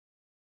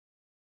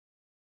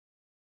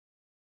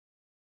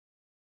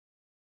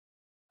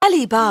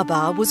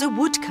Alibaba was a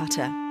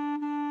woodcutter.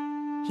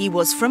 He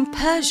was from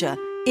Persia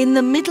in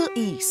the Middle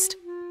East.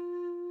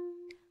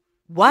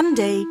 One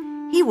day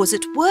he was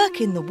at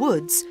work in the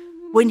woods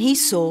when he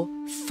saw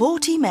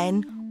 40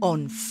 men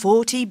on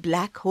 40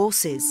 black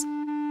horses.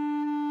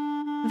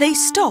 They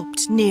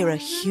stopped near a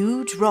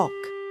huge rock.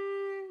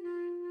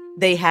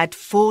 They had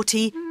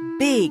 40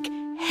 big,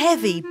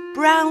 heavy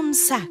brown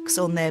sacks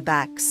on their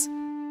backs.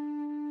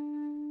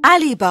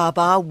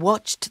 Alibaba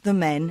watched the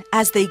men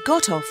as they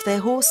got off their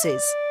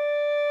horses.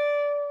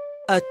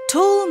 A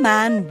tall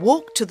man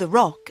walked to the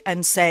rock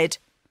and said,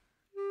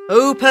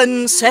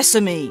 "Open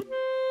sesame!"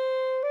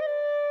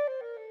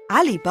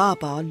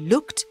 Alibaba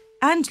looked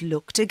and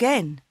looked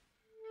again.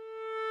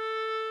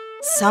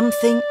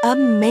 Something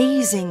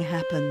amazing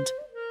happened.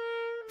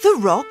 The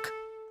rock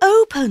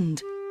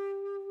opened.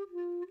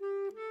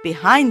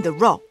 Behind the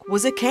rock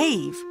was a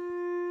cave.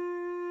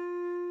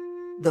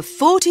 The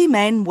 40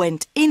 men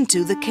went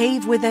into the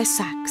cave with their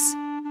sacks.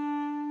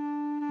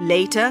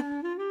 Later,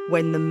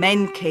 when the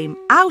men came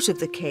out of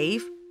the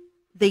cave,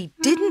 they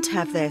didn't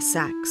have their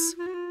sacks.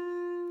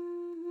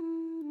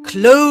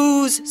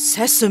 "Close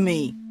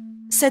sesame,"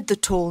 said the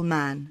tall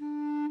man,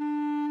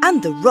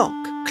 and the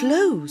rock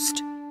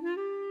closed.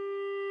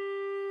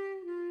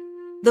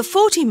 The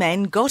 40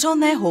 men got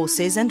on their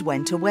horses and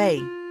went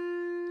away.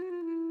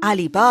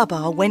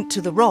 Alibaba went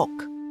to the rock.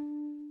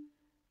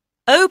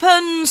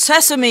 "Open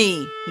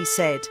sesame," he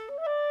said.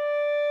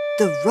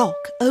 The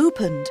rock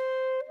opened,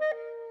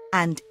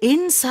 and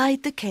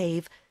inside the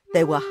cave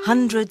there were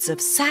hundreds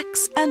of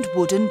sacks and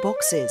wooden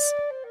boxes.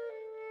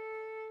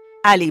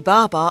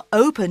 Alibaba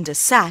opened a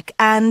sack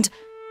and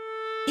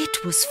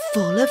it was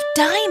full of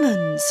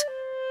diamonds.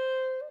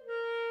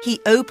 He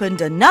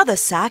opened another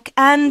sack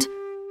and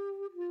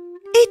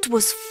it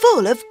was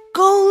full of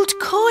gold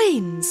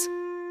coins.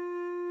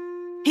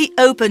 He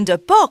opened a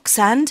box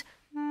and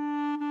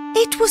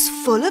it was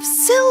full of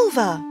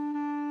silver.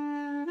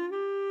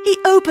 He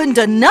opened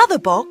another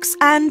box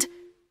and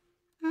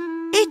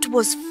it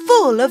was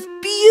full of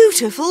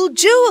beautiful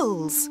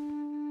jewels.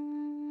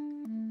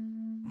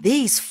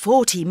 "These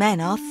 40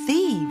 men are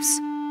thieves,"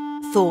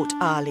 thought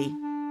Ali.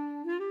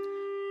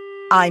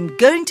 "I'm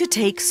going to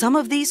take some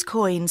of these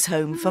coins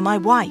home for my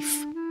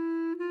wife."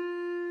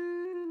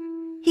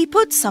 He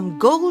put some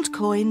gold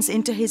coins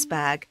into his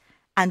bag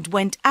and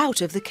went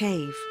out of the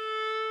cave.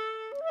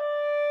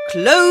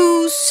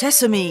 "Close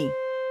sesame,"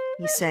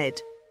 he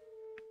said.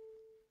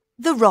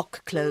 The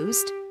rock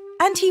closed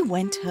and he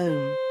went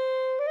home.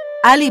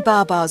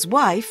 Alibaba's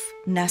wife,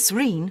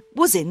 Nasreen,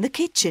 was in the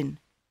kitchen.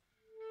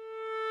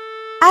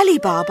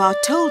 Alibaba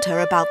told her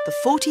about the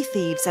 40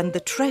 thieves and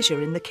the treasure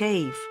in the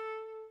cave.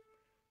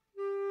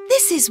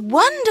 "This is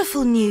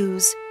wonderful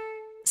news,"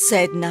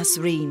 said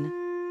Nasreen.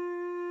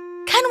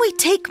 "Can we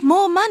take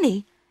more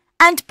money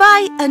and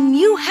buy a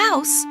new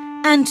house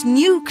and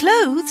new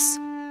clothes?"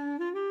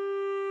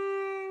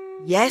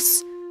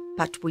 "Yes,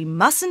 but we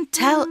mustn't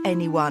tell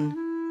anyone,"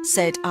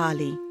 said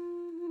Ali.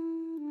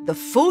 "The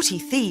 40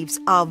 thieves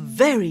are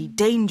very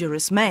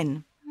dangerous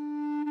men."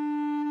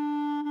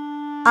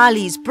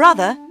 Ali's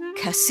brother,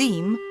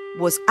 Kasim,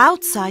 was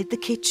outside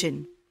the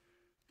kitchen.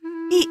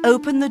 He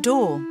opened the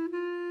door.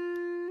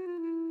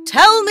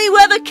 "Tell me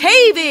where the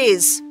cave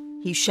is,"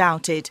 he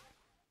shouted.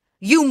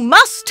 "You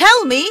must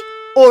tell me,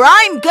 or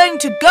I'm going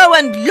to go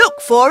and look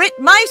for it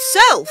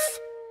myself."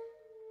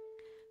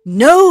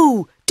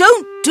 "No,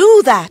 don't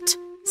do that,"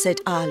 said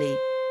Ali.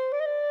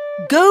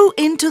 "Go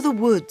into the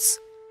woods.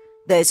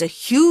 There's a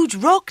huge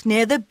rock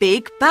near the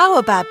big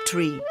baobab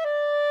tree.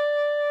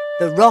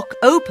 The rock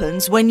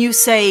opens when you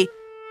say,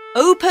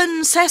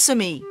 'Open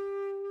sesame,'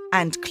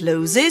 and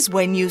closes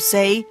when you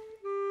say,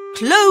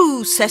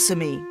 'Close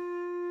sesame.'"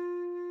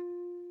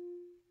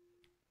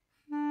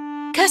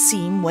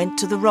 Kasim went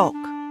to the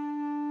rock.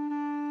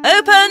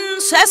 "Open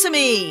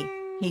sesame,"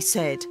 he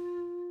said.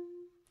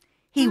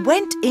 He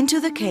went into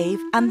the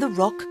cave and the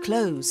rock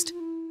closed.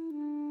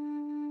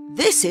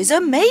 "This is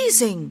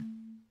amazing,"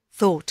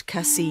 thought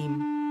Kasim.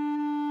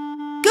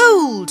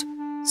 "Gold,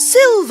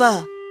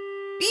 silver,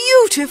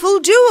 beautiful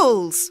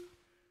jewels."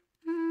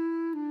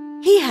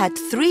 He had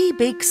 3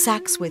 big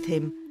sacks with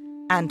him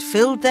and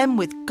filled them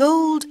with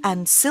gold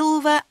and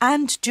silver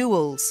and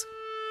jewels.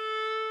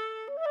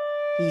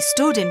 He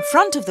stood in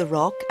front of the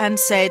rock and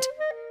said,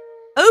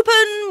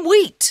 "Open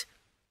wheat."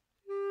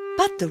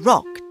 But the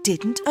rock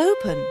didn't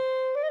open.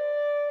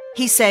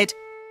 He said,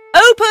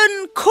 "Open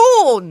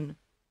corn."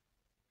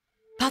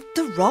 But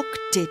the rock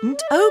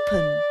didn't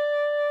open.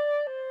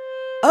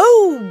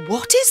 "Oh,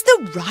 what is the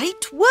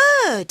right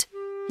word?"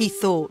 he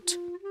thought.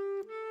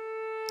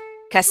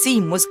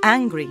 Kasim was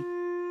angry.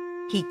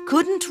 He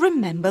couldn't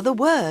remember the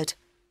word.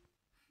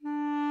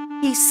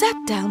 He sat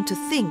down to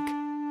think,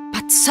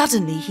 but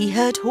suddenly he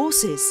heard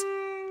horses.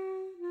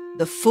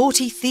 The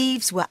 40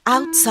 thieves were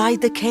outside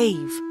the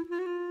cave.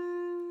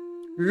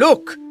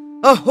 "Look,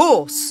 a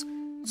horse!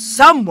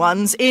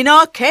 Someone's in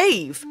our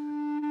cave!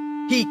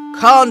 He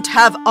can't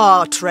have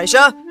our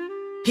treasure!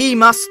 He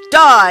must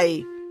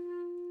die!"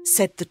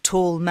 said the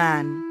tall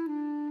man.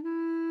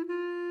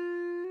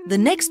 The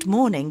next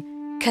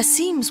morning,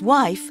 Kasim's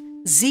wife,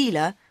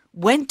 Zila,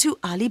 went to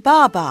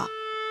Alibaba.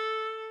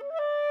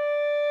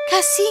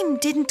 "Kasim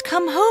didn't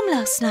come home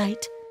last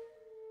night.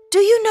 Do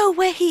you know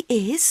where he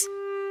is?"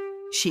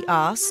 she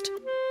asked.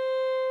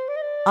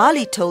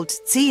 Ali told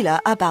Zila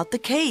about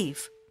the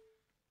cave.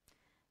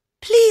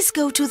 "Please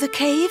go to the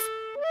cave.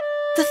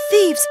 The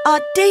thieves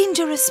are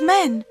dangerous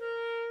men.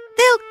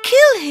 They'll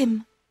kill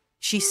him,"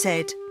 she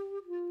said.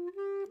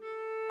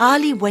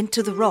 Ali went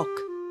to the rock.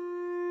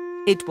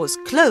 It was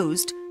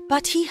closed,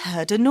 but he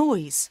heard a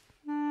noise.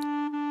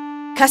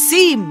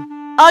 "Kasim,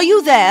 are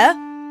you there?"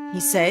 he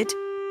said.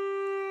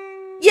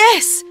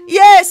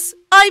 Yes,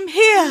 I'm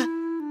here.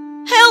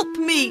 Help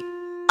me,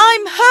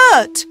 I'm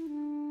hurt."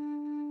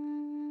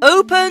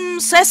 "Open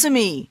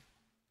sesame,"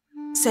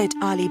 said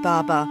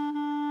Alibaba,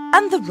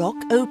 and the rock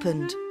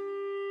opened.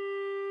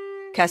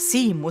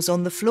 Kasim was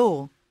on the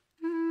floor.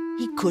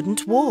 He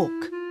couldn't walk.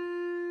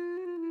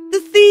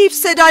 "The thief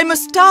said I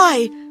must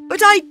die,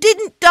 but I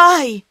didn't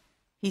die,"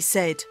 he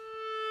said.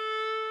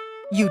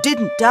 "You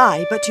didn't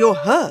die, but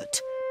you're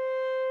hurt.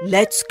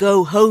 Let's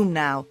go home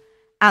now,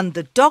 and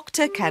the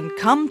doctor can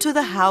come to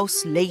the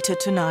house later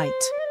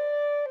tonight."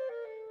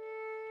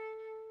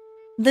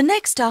 The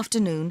next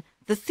afternoon,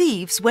 the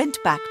thieves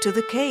went back to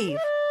the cave.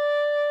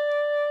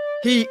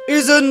 "He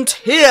isn't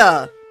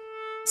here,"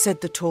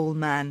 said the tall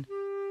man.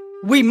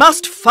 "We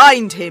must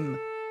find him.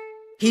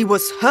 He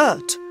was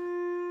hurt.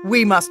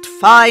 We must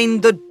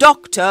find the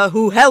doctor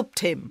who helped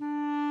him."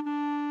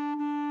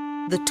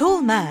 The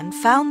tall man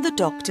found the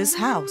doctor's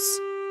house.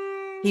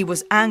 He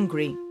was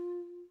angry.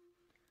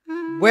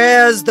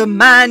 "Where's the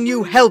man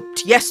you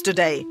helped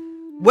yesterday?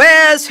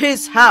 Where's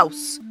his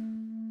house?"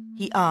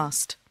 he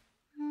asked.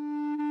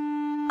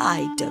 "I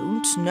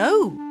don't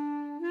know,"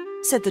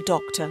 said the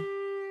doctor.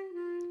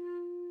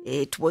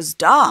 "It was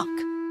dark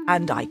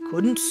and I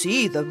couldn't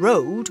see the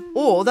road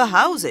or the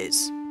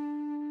houses."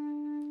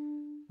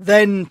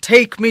 "Then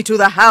take me to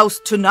the house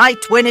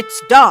tonight when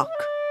it's dark,"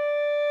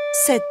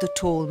 said the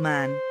tall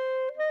man.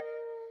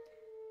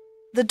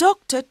 The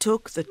doctor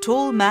took the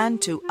tall man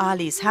to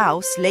Ali's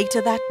house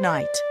later that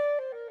night,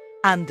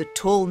 and the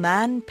tall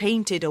man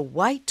painted a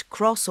white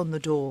cross on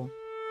the door.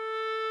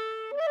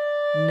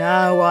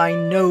 "Now I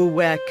know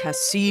where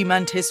Kasim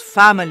and his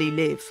family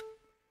live,"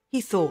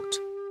 he thought.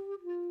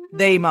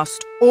 "They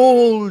must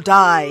all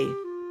die,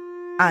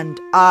 and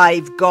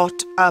I've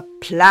got a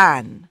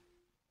plan."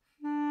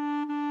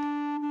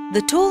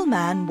 The tall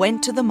man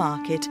went to the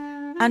market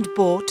and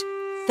bought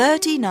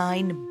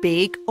 39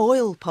 big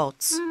oil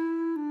pots.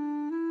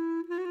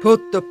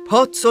 "Put the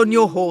pots on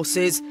your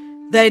horses,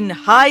 then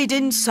hide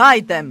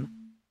inside them,"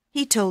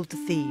 he told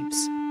the thieves.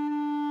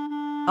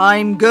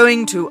 "I'm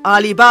going to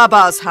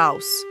Alibaba's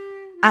house,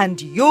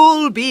 and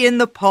you'll be in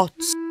the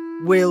pots.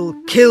 We'll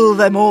kill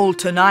them all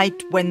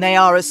tonight when they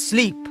are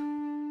asleep."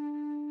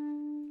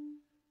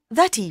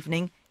 That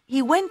evening,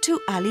 he went to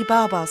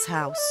Alibaba's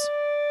house.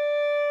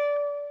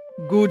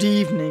 "Good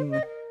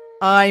evening.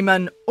 I'm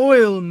an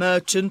oil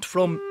merchant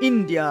from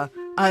India,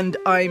 and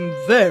I'm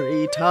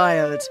very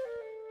tired,"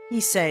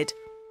 he said.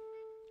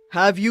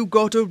 "Have you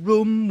got a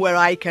room where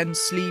I can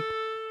sleep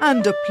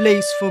and a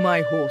place for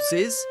my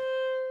horses?"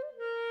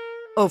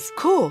 "Of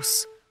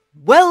course.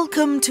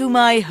 Welcome to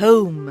my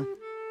home,"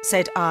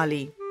 said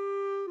Ali.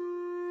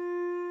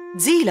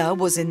 Zila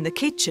was in the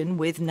kitchen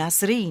with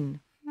Nasreen.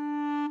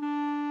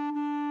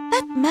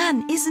 "That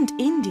man isn't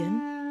Indian.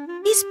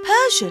 He's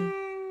Persian,"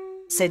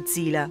 said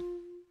Zila.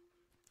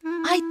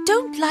 "I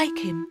don't like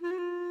him.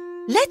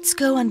 Let's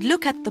go and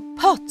look at the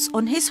pots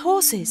on his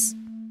horses."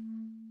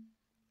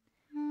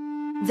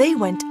 They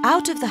went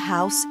out of the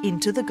house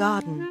into the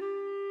garden.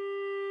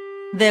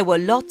 There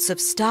were lots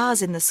of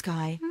stars in the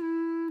sky,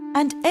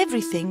 and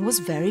everything was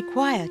very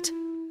quiet.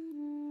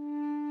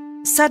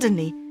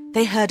 Suddenly,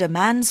 they heard a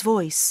man's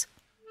voice.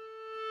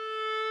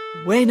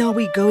 "When are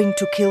we going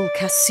to kill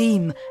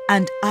Kasim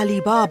and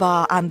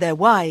Alibaba and their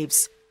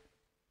wives?"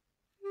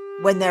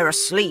 "When they're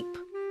asleep,"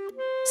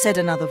 said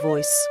another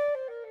voice.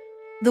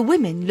 The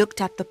women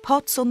looked at the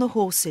pots on the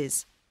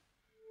horses.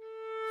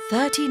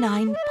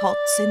 39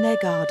 pots in their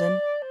garden,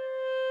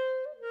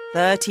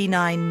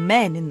 39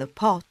 men in the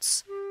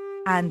pots,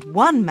 and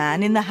 1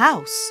 man in the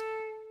house.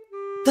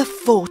 The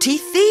 40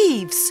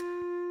 thieves!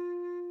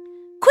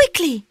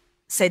 "Quickly,"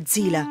 said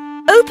Zila,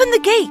 "open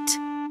the gate."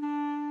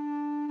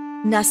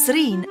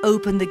 Nasreen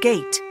opened the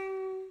gate.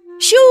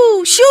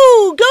 "Shoo,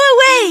 shoo, go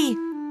away!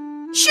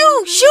 Shoo,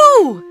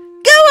 shoo,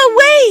 go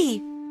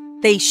away!"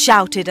 they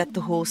shouted at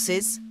the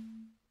horses.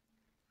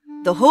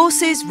 The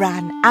horses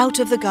ran out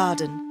of the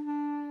garden.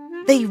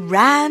 They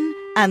ran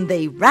and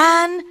they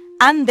ran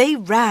and they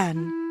ran.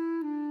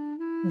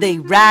 They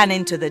ran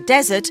into the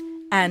desert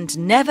and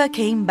never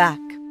came back.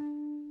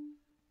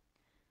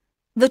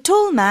 The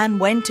tall man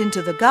went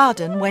into the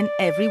garden when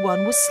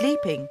everyone was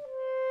sleeping.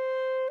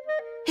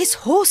 His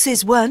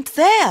horses weren't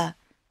there.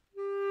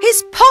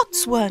 His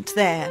pots weren't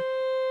there.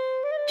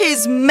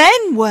 His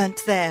men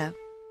weren't there.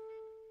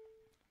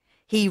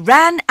 He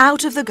ran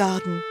out of the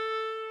garden.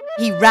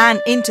 He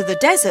ran into the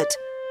desert,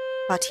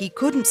 but he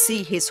couldn't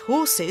see his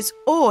horses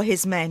or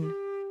his men.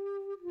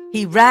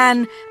 He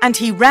ran and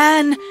he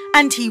ran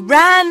and he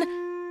ran,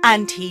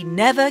 and he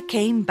never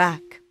came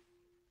back.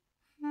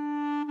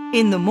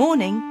 In the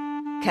morning,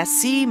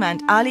 Kasim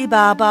and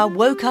Alibaba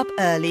woke up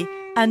early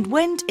and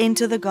went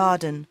into the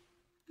garden.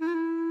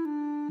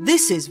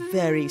 "This is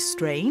very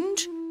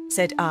strange,"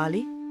 said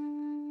Ali.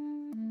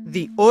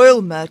 "The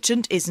oil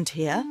merchant isn't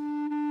here,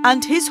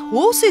 and his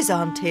horses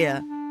aren't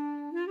here.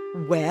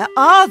 Where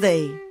are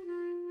they?"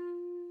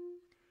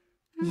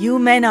 "You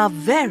men are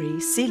very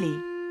silly,"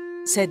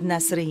 said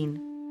Nasreen.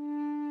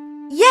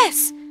 "Yes,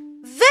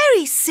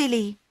 very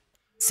silly,"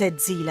 said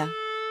Zila.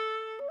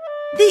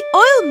 "The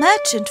oil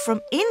merchant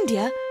from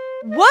India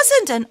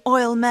wasn't an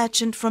oil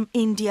merchant from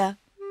India."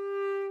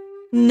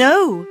 "No,"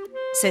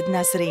 said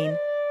Nasreen.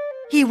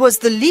 "He was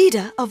the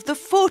leader of the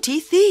 40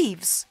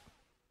 thieves."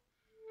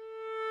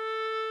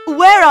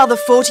 "Where are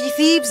the 40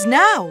 thieves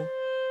now?"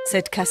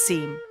 said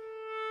Kasim.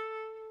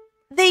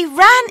 "They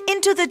ran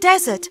into the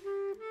desert,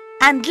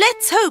 and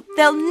let's hope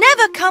they'll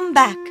never come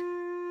back,"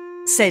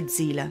 said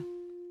Zila.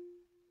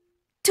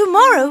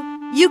 "Tomorrow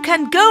you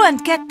can go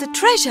and get the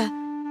treasure,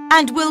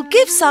 and we'll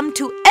give some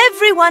to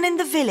everyone in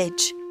the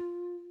village."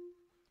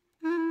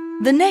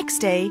 The next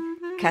day,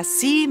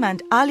 Kasim and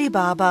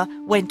Alibaba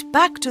went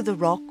back to the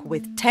rock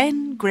with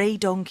 10 grey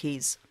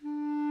donkeys.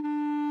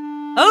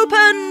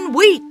 "Open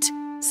wheat,"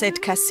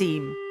 said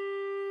Kasim.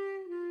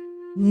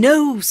 "No,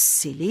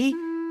 silly,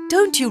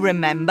 don't you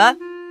remember?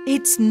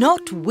 It's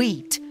not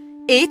wheat,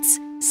 it's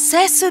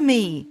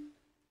sesame,"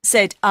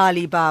 said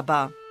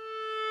Alibaba.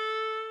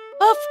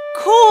 "Of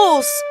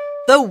course,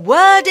 the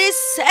word is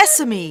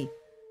sesame.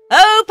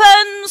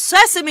 Open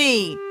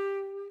sesame,"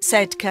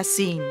 said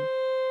Kasim.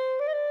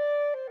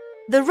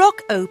 The rock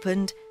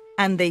opened,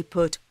 and they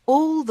put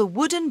all the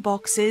wooden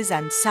boxes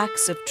and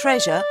sacks of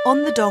treasure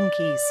on the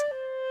donkeys.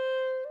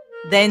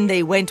 Then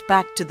they went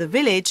back to the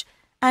village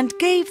and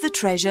gave the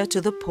treasure to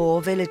the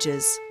poor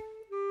villagers.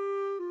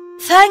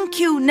 "Thank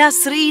you,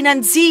 Nasreen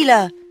and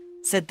Zila,"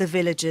 said the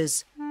villagers.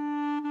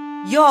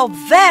 "You're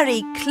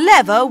very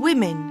clever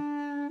women."